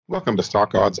Welcome to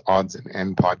Stock Odds and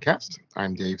End podcast.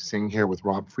 I'm Dave Singh here with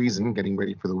Rob Friesen, getting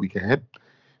ready for the week ahead.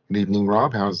 Good evening,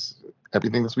 Rob. How's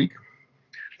everything this week?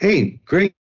 Hey,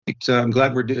 great. I'm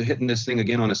glad we're hitting this thing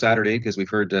again on a Saturday because we've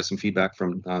heard some feedback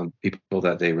from people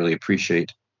that they really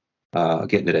appreciate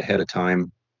getting it ahead of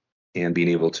time and being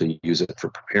able to use it for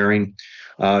preparing.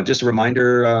 Just a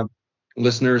reminder,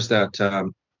 listeners,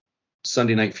 that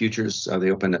Sunday night futures,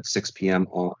 they open at 6 p.m.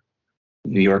 on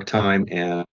New York time,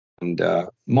 and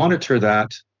monitor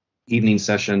that evening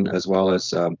session as well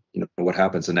as what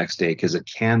happens the next day, because it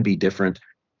can be different.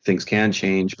 Things can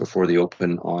change before the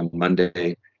open on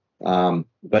Monday,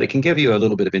 but it can give you a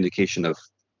little bit of indication of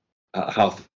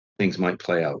how things might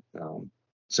play out.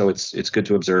 So it's good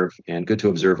to observe, and good to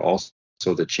observe also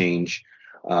the change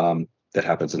that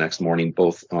happens the next morning,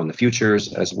 both on the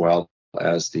futures as well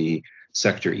as the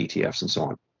sector ETFs and so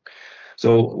on.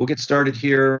 So we'll get started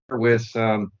here with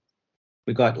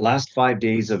we've got last 5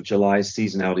 days of July's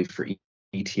seasonality for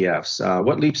ETFs.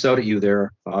 What leaps out at you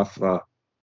there off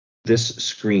this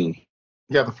screen?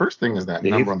 Yeah, the first thing is that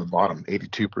Dave? number on the bottom,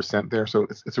 82% there. So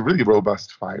it's a really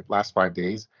robust last 5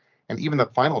 days. And even the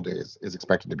final day is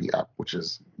expected to be up, which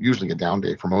is usually a down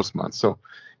day for most months. So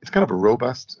it's kind of a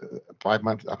robust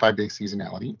 5-day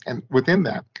seasonality. And within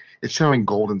that, it's showing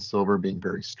gold and silver being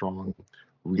very strong,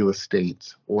 real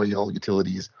estate, oil,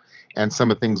 utilities. And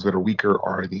some of the things that are weaker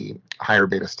are the higher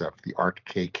beta stuff, the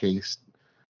ARKK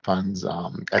funds,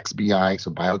 XBI,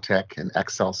 so biotech, and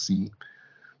XLC.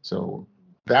 So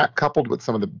that, coupled with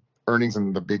some of the earnings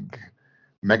and the big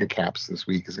mega caps this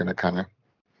week, is going to kind of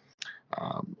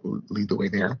lead the way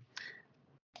there.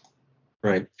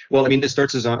 Right. Well, I mean, it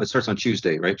starts on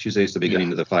Tuesday, right? Tuesday is the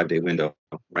beginning of the 5-day window,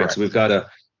 right? Correct. So we've got a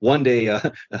 1 day,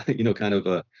 kind of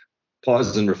a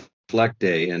pause and reflect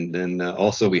day, and then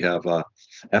also we have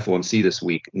FOMC this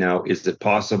week. Now, is it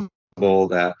possible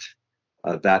that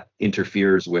that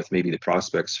interferes with maybe the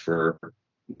prospects for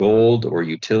gold or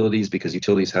utilities, because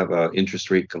utilities have an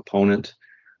interest rate component?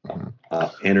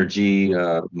 Energy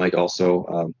might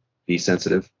also be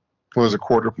sensitive. Well, there's a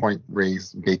 1/4 point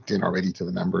raise baked in already to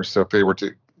the numbers. So if they were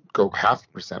to go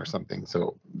 0.5% or something,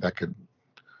 so that could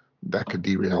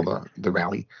derail the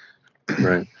rally.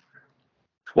 Right.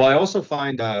 Well, I also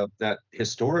find that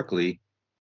historically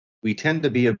we tend to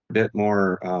be a bit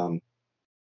more,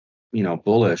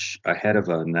 bullish ahead of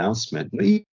an announcement.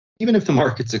 Even if the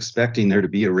market's expecting there to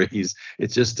be a raise,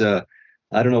 it's just I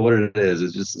don't know what it is.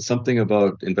 It's just something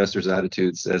about investors'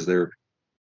 attitudes as they're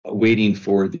waiting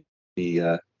for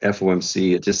the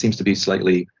FOMC. It just seems to be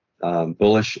slightly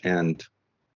bullish, and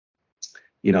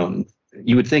you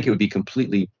would think it would be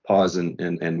completely pause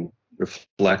and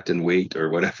reflect and wait or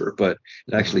whatever, but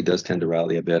it actually does tend to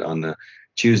rally a bit on the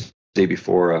Tuesday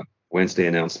before a Wednesday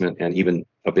announcement, and even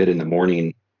a bit in the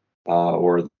morning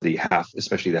or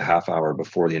especially the half hour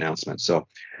before the announcement. So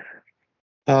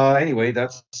anyway,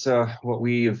 that's what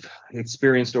we've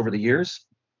experienced over the years.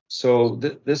 So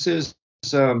this is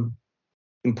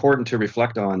important to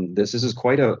reflect on. This is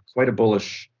quite a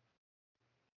bullish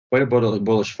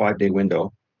 5-day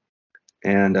window,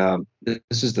 and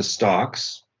this is the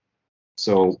stocks.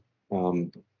 So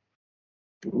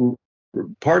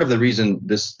part of the reason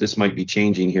this might be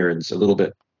changing here, and it's a little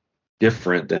bit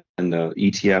different than the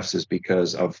ETFs, is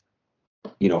because of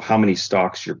how many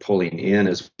stocks you're pulling in,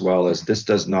 as well as this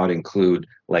does not include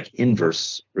like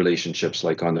inverse relationships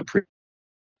like on the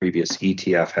previous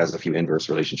ETF has a few inverse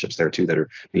relationships there too that are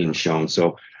being shown.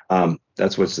 So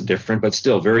that's what's different, but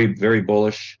still very, very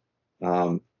bullish.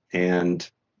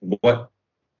 And what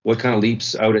kind of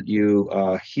leaps out at you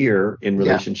here in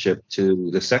relationship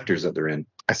to the sectors that they're in?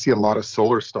 I see a lot of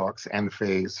solar stocks,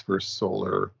 Enphase, First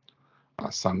Solar,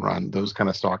 Sunrun. Those kind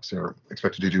of stocks are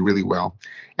expected to do really well.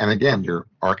 And again, your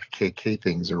ARKK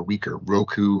things are weaker.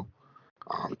 Roku,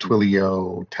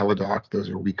 Twilio, Teladoc, those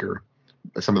are weaker.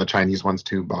 Some of the Chinese ones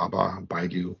too, Baba,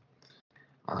 Baidu,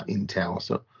 Intel.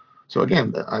 So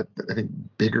again, I think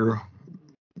bigger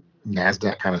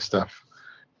NASDAQ kind of stuff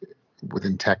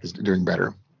within tech is doing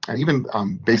better. And even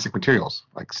basic materials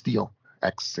like steel,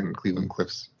 X and Cleveland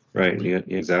Cliffs. Right, yeah,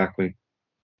 exactly.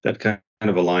 That kind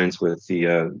of aligns with the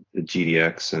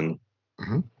GDX and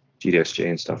GDXJ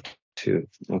and stuff too.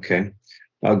 Okay,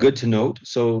 good to note.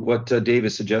 So what Dave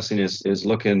is suggesting is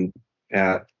looking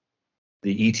at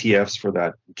the ETFs for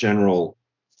that general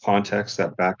context,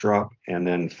 that backdrop, and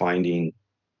then finding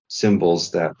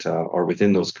symbols that are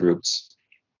within those groups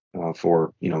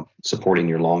for supporting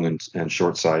your long and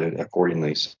short side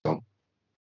accordingly. So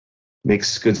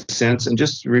makes good sense. And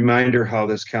just a reminder how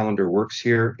this calendar works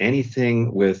here.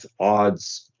 Anything with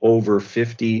odds over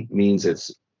 50 means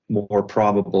it's more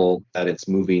probable that it's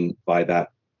moving by that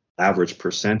average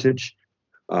percentage.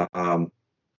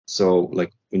 So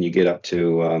like when you get up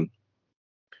to,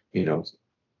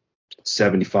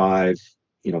 75,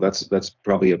 that's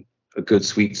probably a good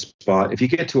sweet spot. If you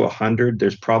get to 100,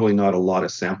 there's probably not a lot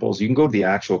of samples. You can go to the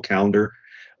actual calendar,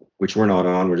 which we're not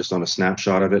on. We're just on a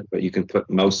snapshot of it, but you can put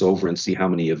mouse over and see how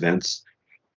many events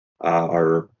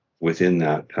are within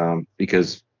that,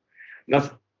 because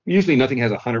usually nothing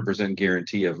has a 100%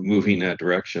 guarantee of moving that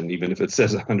direction, even if it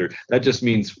says 100. That just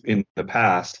means in the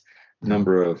past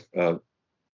number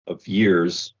of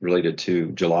years related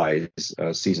to July's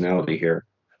seasonality here,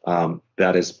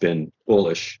 that has been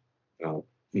bullish,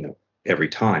 every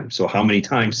time. So how many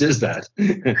times is that?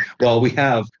 Well, we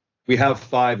have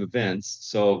 5 events,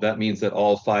 so that means that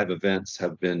all 5 events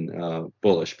have been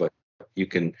bullish. But you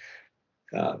can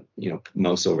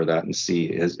mouse over that and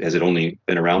see, has it only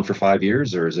been around for 5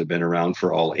 years, or has it been around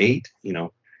for all 8?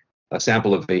 A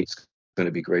sample of 8 is going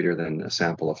to be greater than a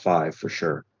sample of 5 for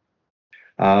sure.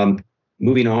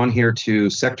 Moving on here to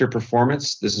sector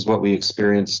performance. This is what we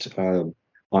experienced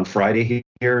on Friday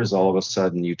here, is all of a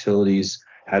sudden utilities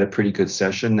had a pretty good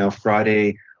session. Now,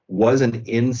 Friday was an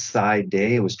inside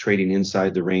day. It was trading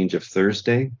inside the range of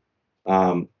Thursday.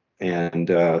 And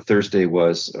Thursday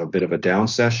was a bit of a down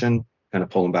session, kind of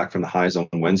pulling back from the highs on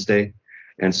Wednesday.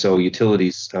 And so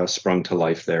utilities sprung to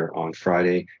life there on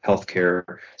Friday.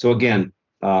 Healthcare. So again,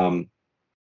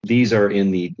 these are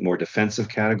in the more defensive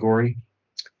category.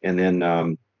 And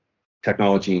then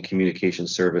technology and communication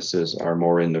services are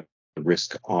more in the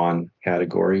risk on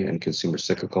category, and consumer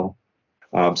cyclical.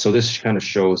 So this kind of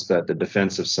shows that the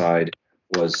defensive side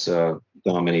was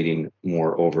dominating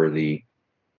more over the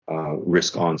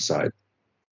risk on side,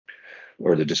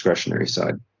 or the discretionary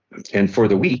side. And for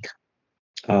the week,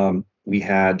 we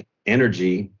had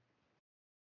energy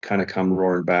kind of come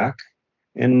roaring back,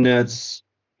 and it's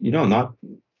not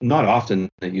often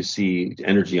that you see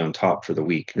energy on top for the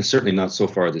week. It's certainly not so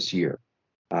far this year.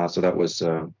 So that was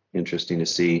interesting to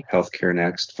see. Healthcare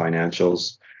next,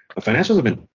 financials. Financials have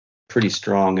been pretty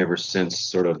strong ever since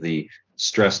sort of the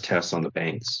stress tests on the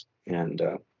banks. And,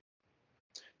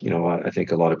 I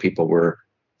think a lot of people were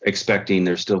expecting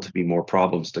there still to be more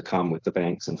problems to come with the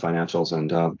banks and financials,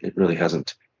 and it really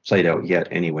hasn't played out yet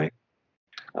anyway.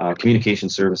 Communication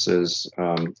services,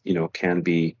 can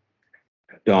be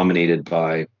dominated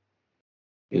by,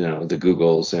 the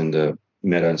Googles and the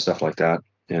Meta and stuff like that.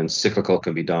 And cyclical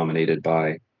can be dominated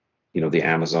by, the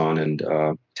Amazon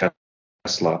and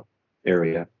Tesla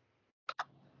area.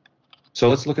 So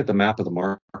let's look at the map of the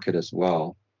market as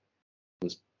well.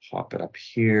 Let's pop it up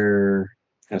here.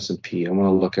 S&P. I want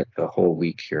to look at the whole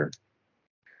week here.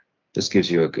 This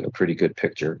gives you a pretty good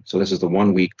picture. So this is the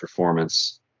 1 week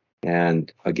performance.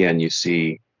 And again, you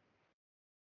see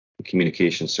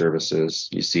communication services,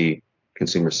 you see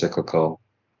consumer cyclical.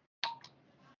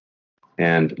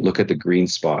 And look at the green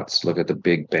spots. Look at the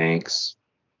big banks,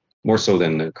 more so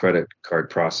than the credit card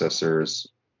processors.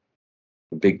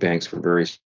 The big banks were very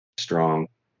strong.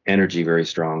 Energy, very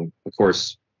strong. Of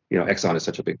course, Exxon is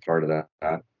such a big part of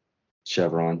that.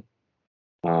 Chevron.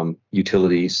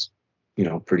 Utilities,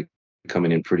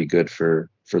 coming in pretty good for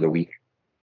the week.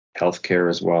 Healthcare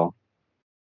as well.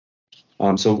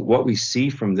 So what we see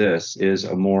from this is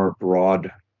a more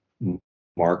broad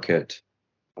market,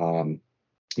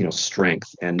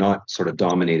 strength, and not sort of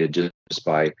dominated just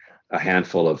by a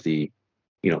handful of the,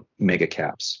 mega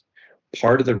caps.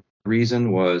 Part of the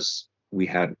reason was we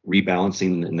had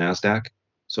rebalancing in the NASDAQ.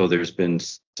 So there's been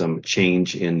some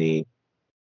change in the,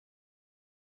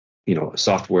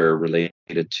 software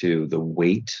related to the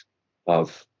weight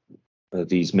of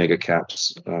these mega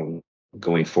caps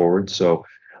going forward. So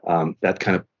that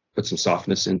kind of put some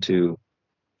softness into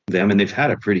them, and they've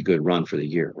had a pretty good run for the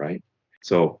year, right?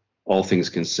 So all things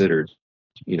considered,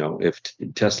 if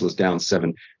Tesla's down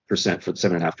 7% for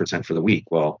 7.5% for the week,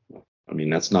 well, I mean,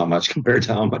 that's not much compared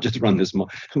to how much it's run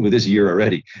with this year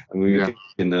already. I mean,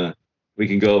 we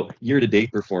can go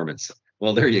year-to-date performance.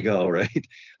 Well, there you go, right?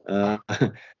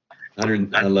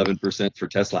 111% for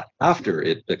Tesla after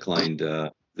it declined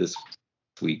this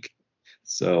week.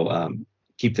 So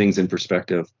keep things in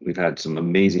perspective. We've had some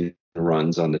amazing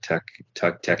runs on the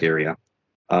tech area.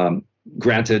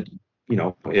 Granted,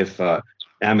 if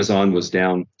Amazon was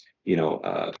down,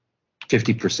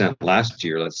 50% last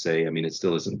year, let's say, I mean, it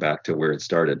still isn't back to where it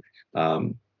started.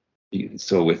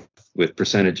 So with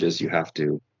percentages, you have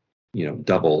to,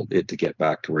 double it to get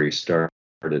back to where you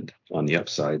started on the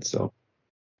upside. So,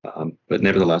 but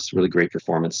nevertheless, really great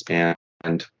performance. And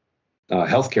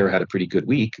healthcare had a pretty good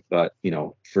week, but,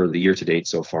 for the year to date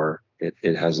so far,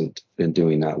 it hasn't been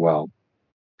doing that well.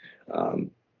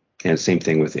 And same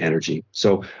thing with energy.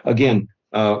 So again,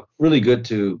 Really good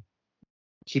to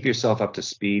keep yourself up to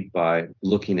speed by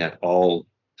looking at all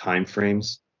time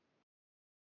frames.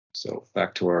 So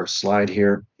back to our slide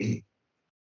here. This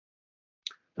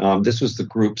was the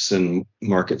groups and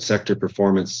market sector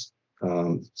performance.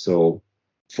 So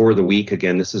for the week,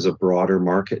 again, this is a broader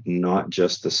market, not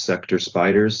just the sector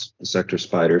spiders. The sector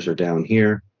spiders are down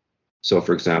here. So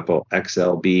for example,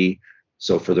 XLB,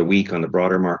 so for the week on the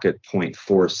broader market,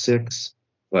 0.46,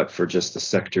 but for just the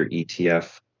sector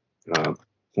ETF,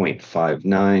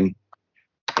 0.59.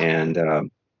 And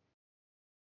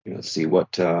let's see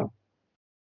what,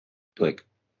 like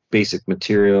basic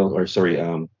material, or sorry,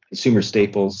 consumer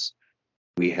staples,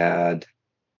 we had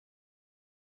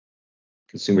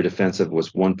consumer defensive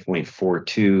was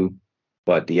 1.42,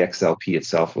 but the XLP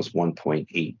itself was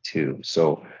 1.82.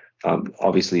 So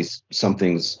obviously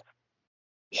something's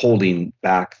holding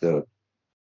back the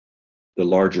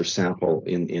larger sample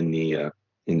in the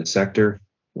sector,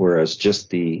 whereas just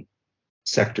the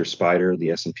sector spider,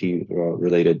 the S&P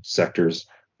related sectors,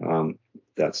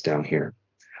 that's down here.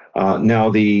 Now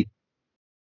the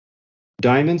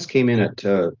diamonds came in at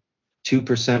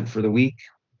 2% for the week.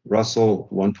 Russell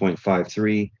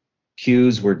 1.53.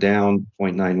 Qs were down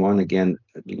 0.91, again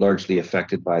largely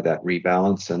affected by that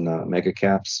rebalance and mega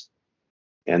caps.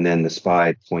 And then the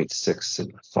SPY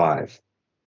 0.65.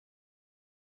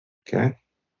 Okay,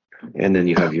 and then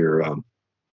you have your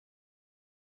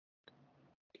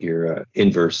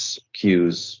inverse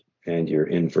Qs and your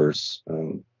inverse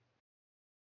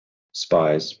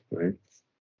SPYs, right?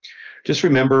 Just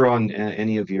remember on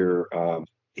any of your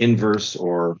inverse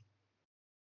or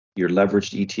your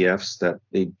leveraged ETFs that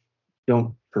they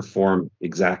don't perform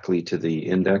exactly to the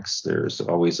index. There's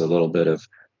always a little bit of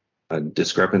a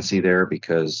discrepancy there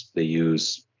because they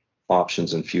use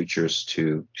options and futures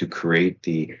to create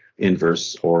the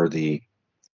inverse or the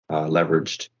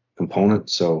leveraged component.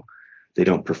 So they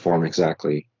don't perform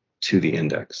exactly to the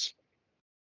index.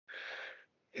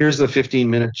 Here's the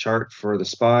 15-minute chart for the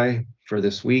SPY for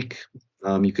this week.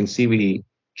 You can see we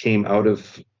came out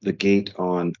of the gate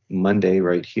on Monday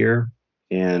right here,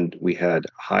 and we had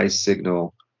high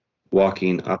signal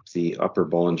walking up the upper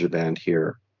Bollinger Band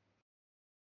here.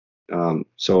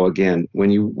 So again,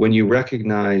 when you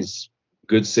recognize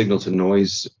good signal to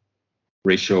noise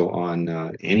ratio on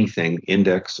anything,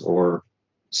 index or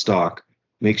stock,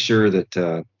 make sure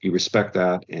that you respect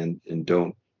that and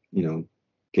don't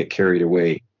get carried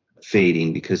away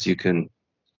fading, because you can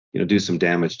do some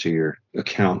damage to your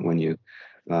account when you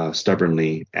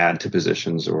stubbornly add to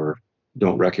positions or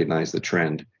don't recognize the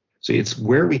trend. So it's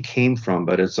where we came from,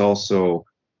 but it's also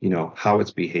how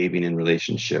it's behaving in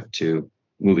relationship to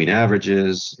moving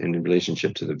averages, in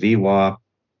relationship to the VWAP.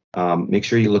 Make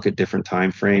sure you look at different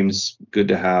time frames. Good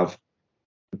to have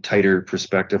a tighter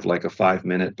perspective like a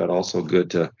 5-minute, but also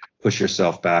good to push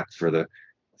yourself back for the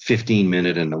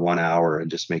 15-minute and the 1 hour,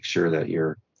 and just make sure that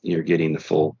you're getting the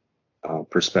full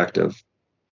perspective.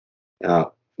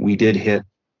 We did hit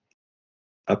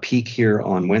a peak here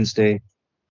on Wednesday,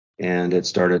 and it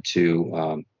started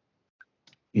to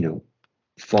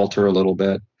falter a little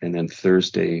bit, and then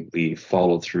Thursday we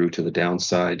followed through to the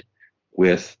downside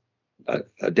with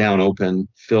a down open,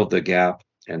 filled the gap,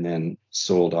 and then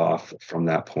sold off from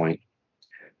that point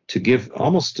to give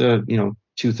almost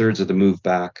 2/3 of the move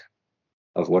back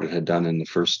of what it had done in the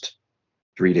first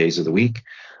 3 days of the week.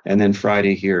 And then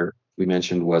Friday here, we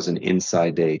mentioned, was an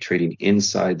inside day, trading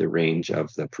inside the range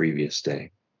of the previous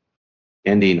day,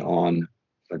 ending on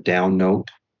a down note,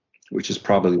 which is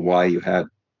probably why you had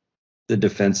the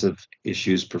defensive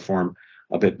issues perform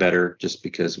a bit better, just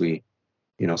because we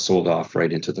sold off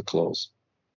right into the close.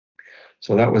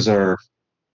 So that was our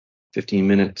 15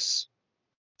 minutes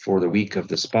for the week of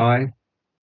the SPY.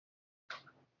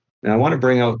 Now I want to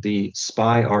bring out the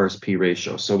SPY RSP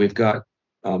ratio. So we've got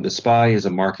the SPY is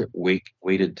a market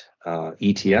weighted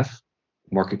ETF,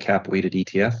 market cap weighted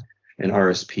ETF, and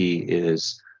RSP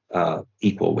is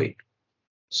equal weight.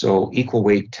 So equal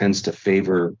weight tends to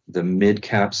favor the mid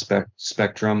cap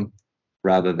spectrum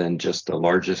rather than just the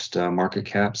largest market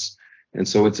caps. And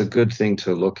so it's a good thing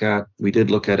to look at. We did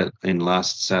look at it in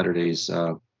last Saturday's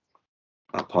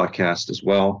podcast as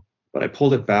well, but I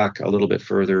pulled it back a little bit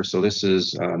further. So this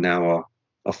is now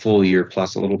a full year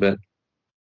plus a little bit.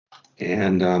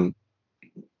 And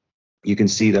you can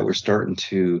see that we're starting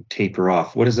to taper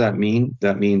off. What does that mean?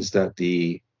 That means that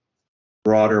the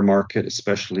broader market,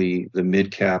 especially the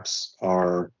mid caps,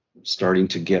 are starting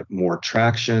to get more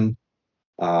traction.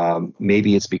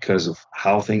 Maybe it's because of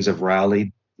how things have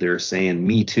rallied. They're saying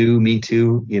me too,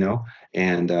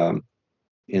 and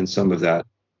some of that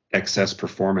excess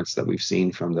performance that we've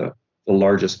seen from the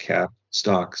largest cap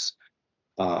stocks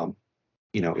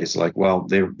is like, well,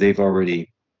 they've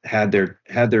already had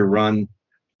their run.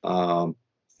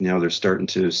 They're starting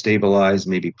to stabilize,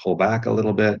 maybe pull back a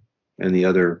little bit, and the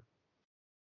other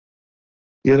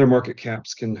market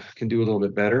caps can do a little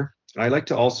bit better. I like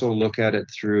to also look at it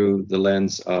through the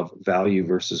lens of value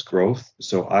versus growth.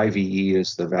 So IVE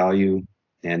is the value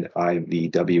and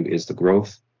IVW is the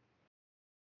growth.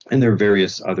 And there are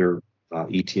various other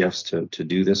ETFs to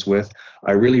do this with.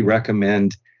 I really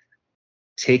recommend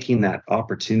taking that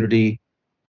opportunity.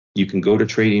 You can go to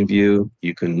TradingView.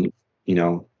 You can,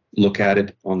 look at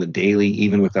it on the daily,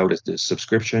 even without a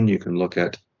subscription. You can look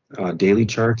at daily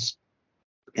charts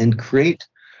and create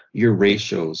your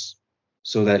ratios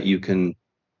so that you can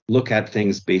look at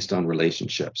things based on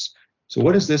relationships. So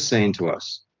what is this saying to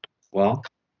us? Well,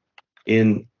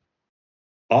 in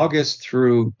August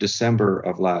through December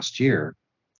of last year,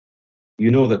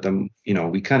 that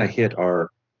we kind of hit our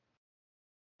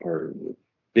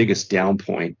biggest down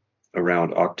point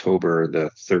around October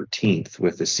the 13th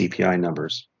with the CPI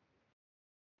numbers.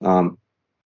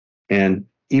 And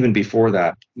even before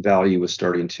that, value was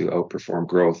starting to outperform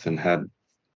growth and had,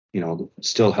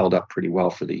 still held up pretty well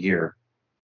for the year.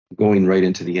 Going right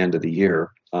into the end of the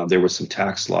year, there was some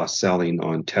tax loss selling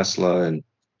on Tesla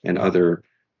and other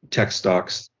tech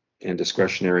stocks and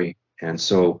discretionary. And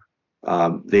so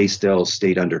they still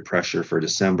stayed under pressure for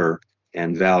December,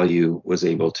 and value was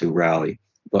able to rally.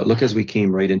 But look, as we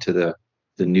came right into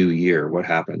the new year, what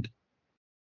happened?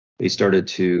 They started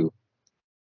to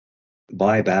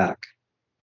buy back,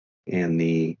 and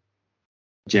the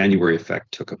January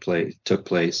effect took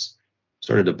place,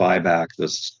 started to buy back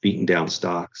those beaten down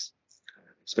stocks,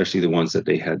 especially the ones that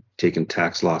they had taken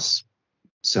tax loss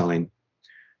selling,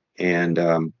 and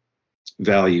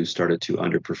value started to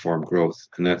underperform growth.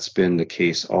 And that's been the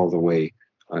case all the way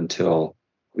until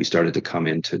we started to come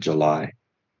into July.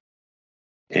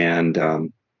 And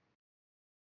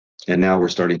now we're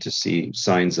starting to see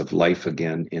signs of life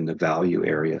again in the value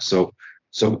area. So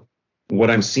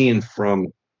what I'm seeing from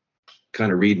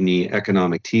kind of reading the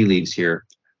economic tea leaves here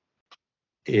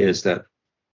is that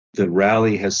the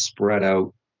rally has spread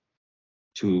out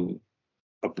to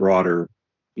a broader,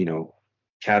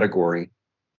 category.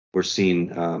 We're seeing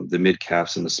the mid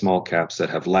caps and the small caps that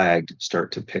have lagged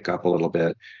start to pick up a little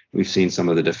bit. We've seen some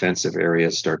of the defensive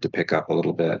areas start to pick up a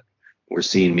little bit. We're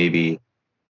seeing maybe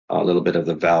a little bit of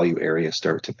the value area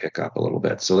start to pick up a little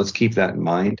bit. So let's keep that in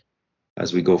mind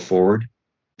as we go forward.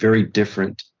 Very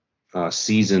different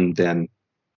season than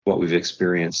what we've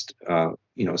experienced,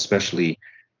 especially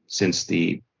since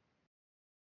the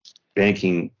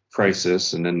banking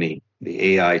crisis and then the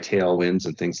AI tailwinds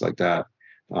and things like that.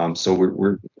 So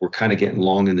we're kind of getting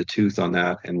long in the tooth on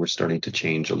that, and we're starting to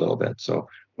change a little bit. So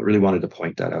I really wanted to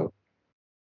point that out.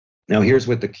 Now here's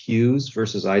with the Qs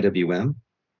versus IWM.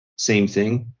 Same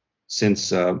thing.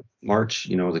 Since March,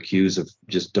 the Qs have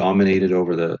just dominated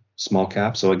over the small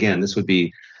cap. So again, this would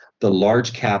be the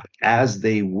large cap as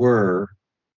they were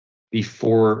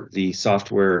before the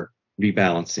software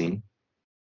rebalancing,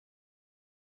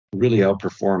 really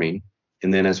outperforming.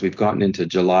 And then as we've gotten into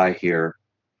July here,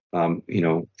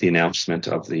 the announcement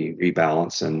of the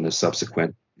rebalance and the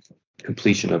subsequent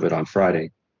completion of it on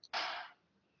Friday.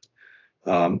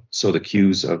 So the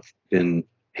Qs have been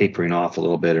tapering off a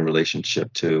little bit in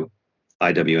relationship to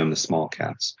IWM, the small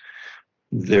caps.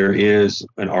 There is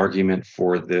an argument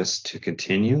for this to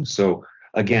continue. So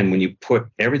again, when you put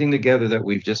everything together that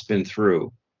we've just been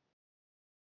through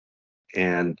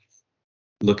and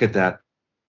look at that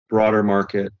broader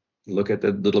market, look at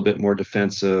the little bit more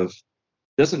defensive,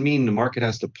 doesn't mean the market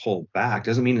has to pull back,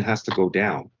 doesn't mean it has to go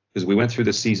down, because we went through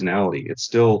the seasonality. It's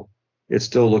still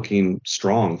looking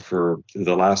strong for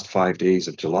the last 5 days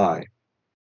of July.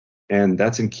 And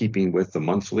that's in keeping with the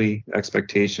monthly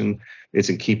expectation. It's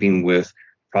in keeping with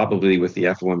probably with the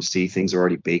FOMC, things are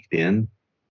already baked in.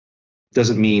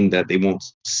 Doesn't mean that they won't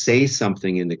say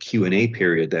something in the Q&A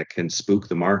period that can spook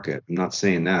the market. I'm not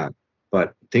saying that,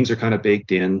 but things are kind of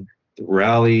baked in. The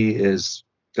rally has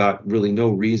got really no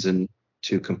reason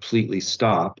to completely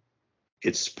stop.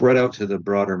 It's spread out to the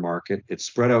broader market. It's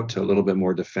spread out to a little bit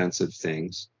more defensive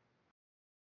things.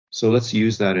 So let's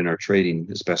use that in our trading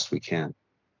as best we can.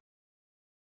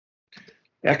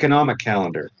 Economic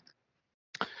calendar.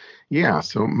 Yeah,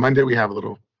 so Monday we have a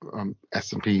little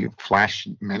S&P flash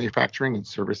manufacturing and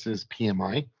services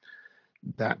PMI.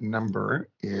 That number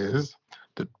is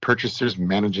the Purchasers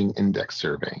Managing Index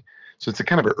Survey. So it's a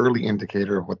kind of an early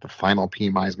indicator of what the final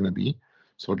PMI is going to be.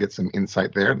 So we'll get some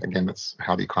insight there. Again, that's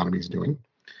how the economy is doing.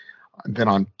 Then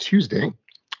on Tuesday,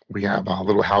 we have a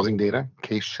little housing data,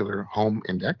 Case-Shiller Home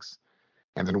Index.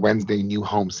 And then Wednesday, new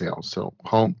home sales. So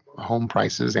home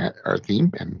prices are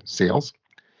theme and sales.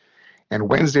 And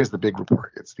Wednesday is the big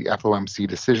report. It's the FOMC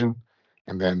decision,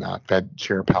 and then Fed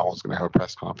Chair Powell is going to have a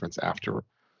press conference after.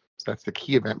 So that's the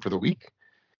key event for the week.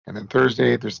 And then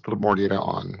Thursday, there's a little more data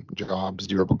on jobs,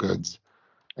 durable goods,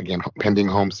 again, pending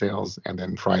home sales. And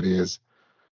then Friday is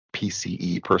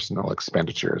PCE, personal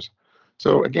expenditures.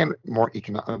 So again, more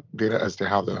economic data as to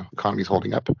how the economy is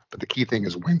holding up. But the key thing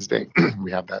is Wednesday,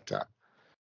 we have that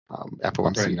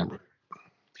FOMC number.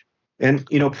 And,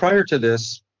 prior to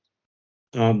this,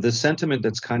 the sentiment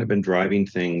that's kind of been driving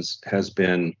things has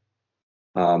been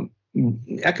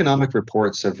economic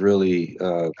reports have really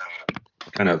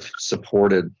kind of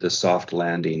supported the soft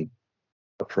landing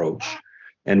approach.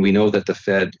 And we know that the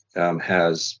Fed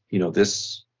has,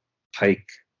 this hike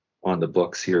on the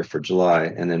books here for July,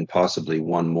 and then possibly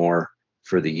one more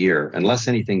for the year. Unless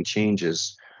anything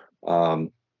changes,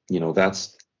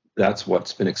 that's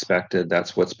what's been expected.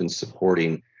 That's what's been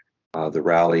supporting the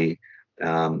rally.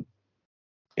 And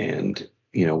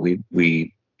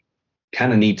we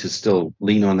kind of need to still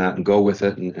lean on that and go with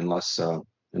it,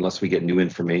 unless we get new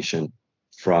information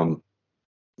from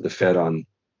the Fed on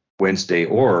Wednesday,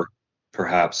 or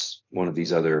perhaps one of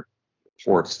these other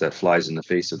reports that flies in the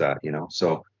face of that.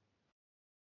 So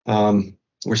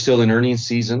we're still in earnings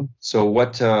season. So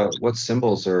what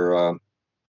symbols are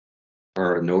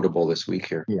notable this week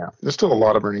here? Yeah, there's still a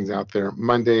lot of earnings out there.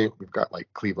 Monday we've got like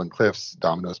Cleveland Cliffs,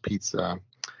 Domino's Pizza,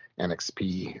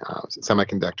 NXP,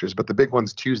 semiconductors. But the big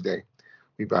one's Tuesday.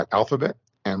 We've got Alphabet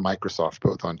and Microsoft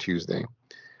both on Tuesday.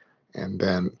 And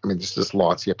then, there's just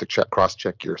lots. You have to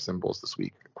cross-check your symbols this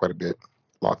week quite a bit.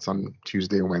 Lots on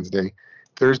Tuesday and Wednesday.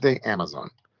 Thursday, Amazon.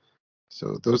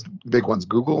 So those big ones,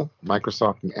 Google,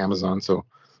 Microsoft, and Amazon. So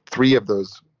three of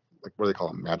those, like what do they call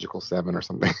them, Magical Seven or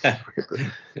something?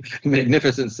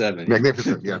 Magnificent Seven.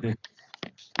 Magnificent, yeah.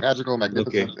 Magical,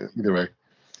 magnificent, okay. Either way.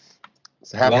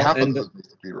 So half of those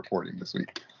basically reporting this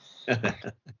week.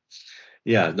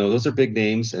 Yeah, no, those are big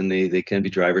names, and they can be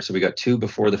drivers. So we got two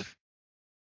before the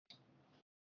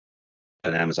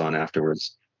and Amazon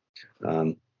afterwards,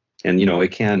 and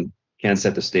it can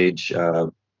set the stage.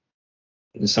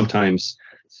 Sometimes,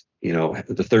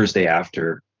 the Thursday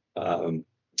after the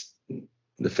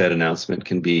Fed announcement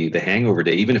can be the hangover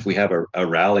day. Even if we have a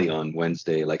rally on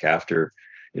Wednesday, like after,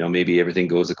 maybe everything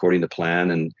goes according to plan,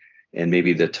 and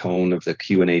maybe the tone of the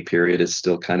Q&A period is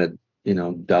still kind of,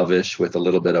 dovish with a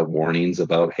little bit of warnings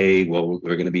about, hey, well,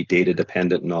 we're going to be data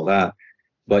dependent and all that.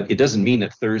 But it doesn't mean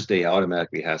that Thursday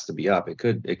automatically has to be up. It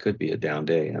could be a down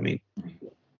day.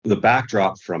 The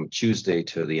backdrop from Tuesday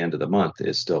to the end of the month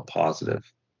is still positive.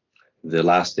 The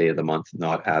last day of the month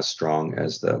not as strong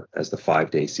as the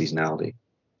 5-day seasonality.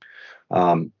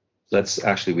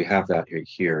 We have that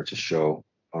here to show.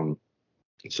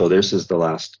 So this is the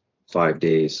last 5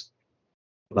 days,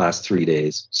 last 3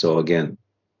 days. So again,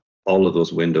 all of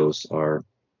those windows are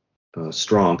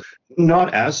strong,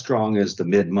 not as strong as the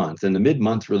mid-month. And the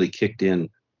mid-month really kicked in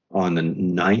on the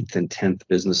 9th and 10th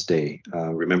business day.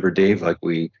 Remember, Dave, like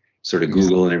we sort of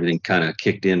Google and everything kind of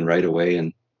kicked in right away.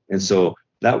 And so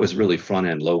that was really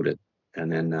front-end loaded.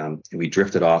 And then we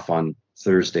drifted off on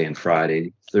Thursday and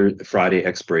Friday. Friday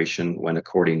expiration went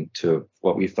according to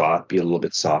what we thought, be a little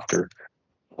bit softer.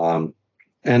 What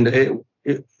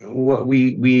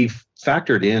we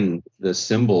factored in the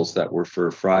symbols that were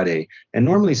for Friday, and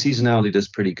normally seasonality does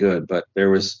pretty good, but there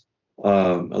was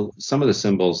some of the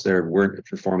symbols there weren't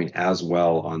performing as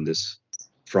well on this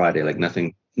Friday. Like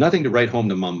nothing to write home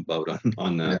to mom about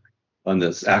on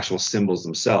the actual symbols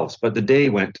themselves. But the day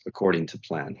went according to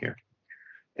plan here.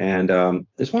 And I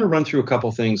just want to run through a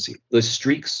couple things. The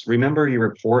streaks, remember your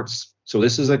reports. So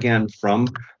this is again from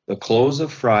the close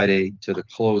of Friday to the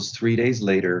close 3 days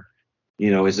later.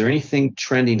 Is there anything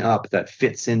trending up that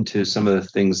fits into some of the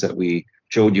things that we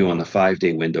showed you on the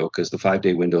 5-day window? Because the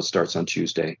 5-day window starts on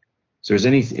Tuesday. So is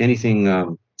anything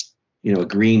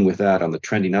agreeing with that on the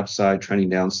trending upside, trending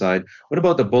downside? What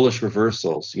about the bullish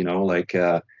reversals? Like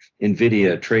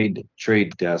Nvidia,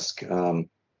 Trade Desk,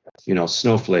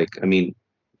 Snowflake.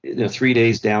 3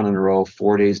 days down in a row,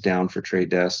 4 days down for Trade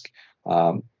Desk.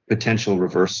 Potential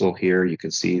reversal here. You can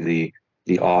see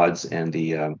the odds and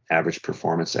the average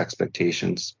performance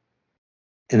expectations.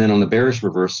 And then on the bearish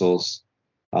reversals,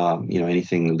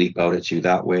 anything leap out at you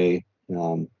that way.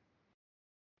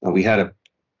 We had a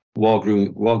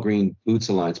Walgreen Boots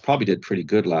Alliance probably did pretty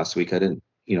good last week.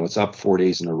 It's up 4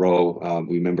 days in a row.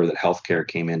 We remember that healthcare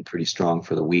came in pretty strong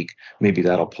for the week. Maybe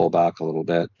that'll pull back a little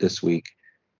bit this week.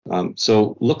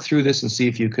 So look through this and see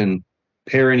if you can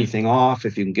pair anything off,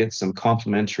 if you can get some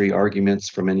complementary arguments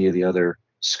from any of the other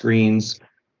screens.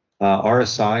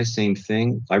 RSI, same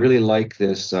thing. I really like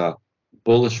this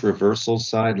bullish reversal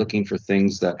side, looking for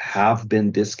things that have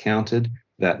been discounted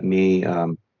that may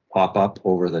pop up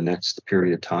over the next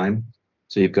period of time.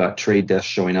 So you've got Trade Desk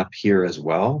showing up here as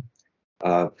well.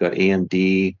 Got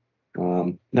AMD.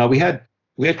 Now we had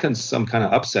some kind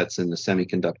of upsets in the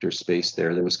semiconductor space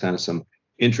there. There was kind of some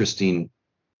interesting,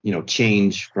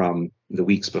 change from the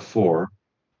weeks before.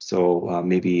 So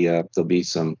maybe there'll be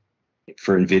some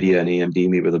for NVIDIA and AMD,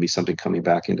 maybe there'll be something coming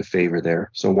back into favor there.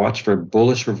 So watch for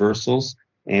bullish reversals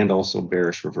and also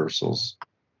bearish reversals.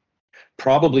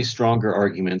 Probably stronger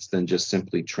arguments than just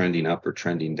simply trending up or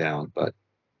trending down. But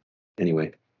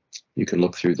anyway, you can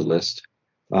look through the list.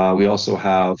 We also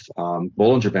have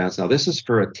Bollinger Bands. Now, this is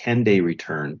for a 10-day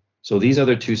return. So these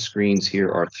other two screens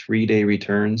here are 3-day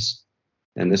returns,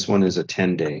 and this one is a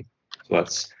 10-day. So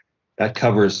that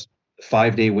covers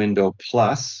 5-day window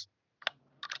plus.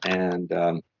 And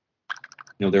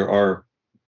there are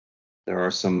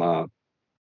some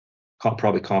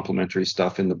probably complementary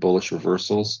stuff in the bullish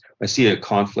reversals. I see a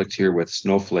conflict here with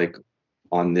Snowflake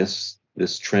on this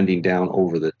trending down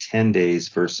over the 10 days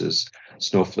versus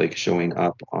Snowflake showing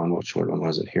up on which one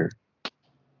was it here?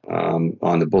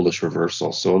 On the bullish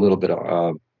reversal. So a little bit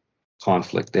of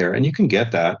conflict there, and you can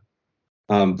get that.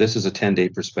 This is a 10-day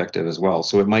perspective as well.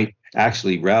 So it might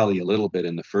actually rally a little bit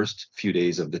in the first few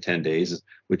days of the 10 days,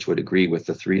 which would agree with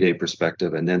the 3-day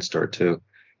perspective, and then start to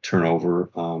turn over.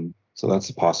 So that's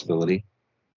a possibility.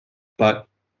 But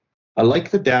I like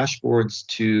the dashboards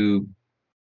to,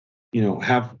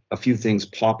 have a few things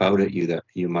pop out at you that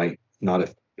you might not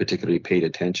have particularly paid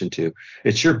attention to.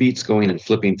 It sure beats going and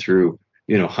flipping through,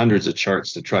 hundreds of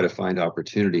charts to try to find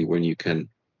opportunity when you can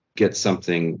get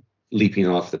something leaping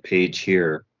off the page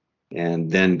here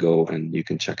and then go and you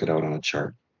can check it out on a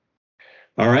chart.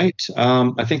 All right.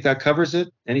 I think that covers it.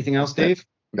 Anything else, Dave?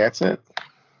 That's it.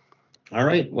 All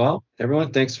right. Well,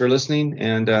 everyone, thanks for listening,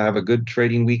 and have a good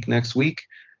trading week next week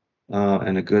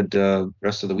and a good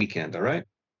rest of the weekend. All right.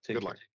 Good luck.